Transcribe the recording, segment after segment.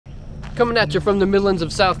Coming at you from the Midlands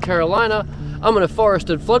of South Carolina, I'm in a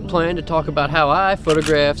forested floodplain to talk about how I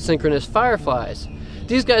photograph synchronous fireflies.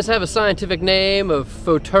 These guys have a scientific name of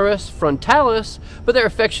Photurus frontalis, but they're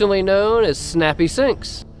affectionately known as snappy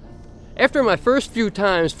syncs. After my first few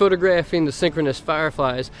times photographing the synchronous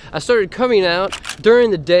fireflies, I started coming out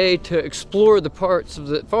during the day to explore the parts of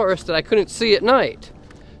the forest that I couldn't see at night.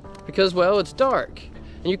 Because, well, it's dark,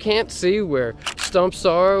 and you can't see where stumps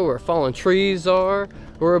are, where fallen trees are,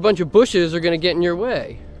 or a bunch of bushes are going to get in your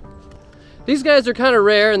way. These guys are kind of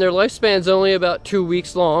rare, and their lifespan's only about 2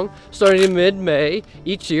 weeks long, starting in mid-May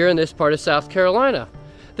each year in this part of South Carolina.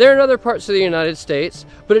 They're in other parts of the United States,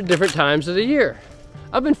 but at different times of the year.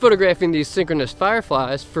 I've been photographing these synchronous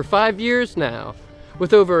fireflies for 5 years now,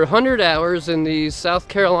 with over 100 hours in these South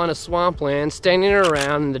Carolina swamplands, standing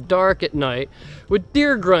around in the dark at night with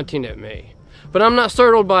deer grunting at me. But I'm not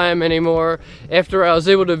startled by them anymore after I was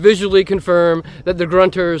able to visually confirm that the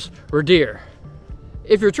grunters were deer.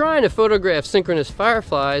 If you're trying to photograph synchronous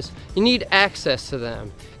fireflies, you need access to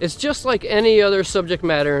them. It's just like any other subject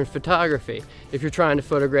matter in photography. If you're trying to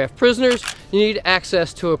photograph prisoners, you need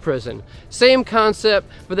access to a prison. Same concept,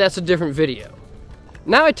 but that's a different video.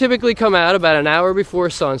 Now I typically come out about an hour before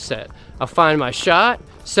sunset. I'll find my shot,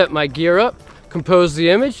 set my gear up, compose the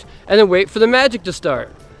image, and then wait for the magic to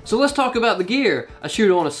start. So let's talk about the gear. I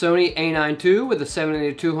shoot on a Sony a9 II with a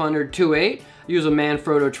 70-200 2.8. Use a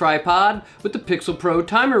Manfrotto tripod with the Pixel Pro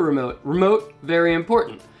timer remote. Remote, very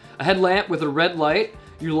important. A headlamp with a red light,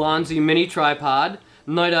 Ulanzi mini tripod,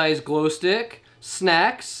 Night Eyes glow stick,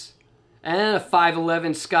 snacks, and a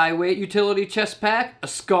 511 Skyweight utility chest pack, a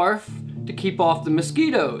scarf to keep off the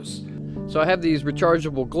mosquitoes. So I have these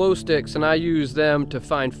rechargeable glow sticks, and I use them to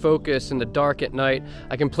find focus in the dark at night.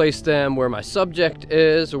 I can place them where my subject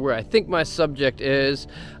is, or where I think my subject is,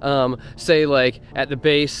 say like at the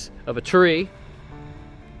base of a tree,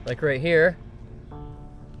 like right here,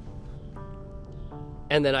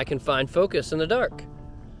 and then I can find focus in the dark,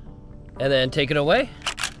 and then take it away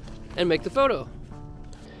and make the photo.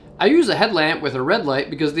 I use a headlamp with a red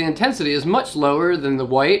light because the intensity is much lower than the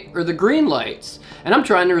white or the green lights, and I'm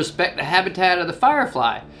trying to respect the habitat of the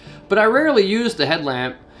firefly. But I rarely use the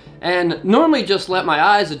headlamp, and normally just let my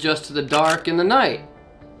eyes adjust to the dark in the night.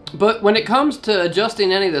 But when it comes to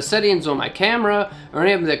adjusting any of the settings on my camera or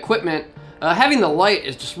any of the equipment, having the light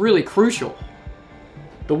is just really crucial.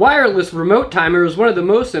 The wireless remote timer is one of the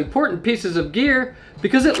most important pieces of gear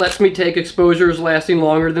because it lets me take exposures lasting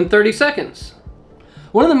longer than 30 seconds.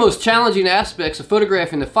 One of the most challenging aspects of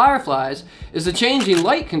photographing the fireflies is the changing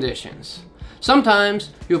light conditions. Sometimes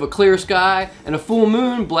you have a clear sky and a full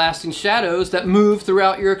moon blasting shadows that move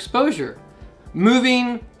throughout your exposure.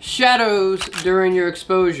 Moving shadows during your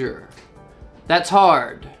exposure. That's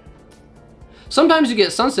hard. Sometimes you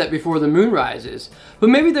get sunset before the moon rises, but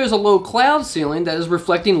maybe there's a low cloud ceiling that is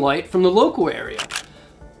reflecting light from the local area.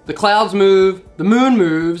 The clouds move, the moon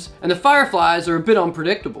moves, and the fireflies are a bit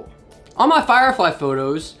unpredictable. All my firefly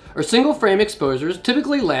photos are single frame exposures,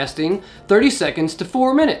 typically lasting 30 seconds to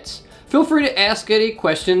 4 minutes. Feel free to ask any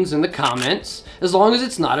questions in the comments, as long as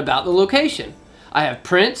it's not about the location. I have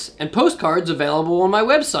prints and postcards available on my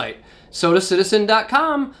website,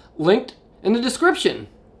 sodacitizen.com, linked in the description.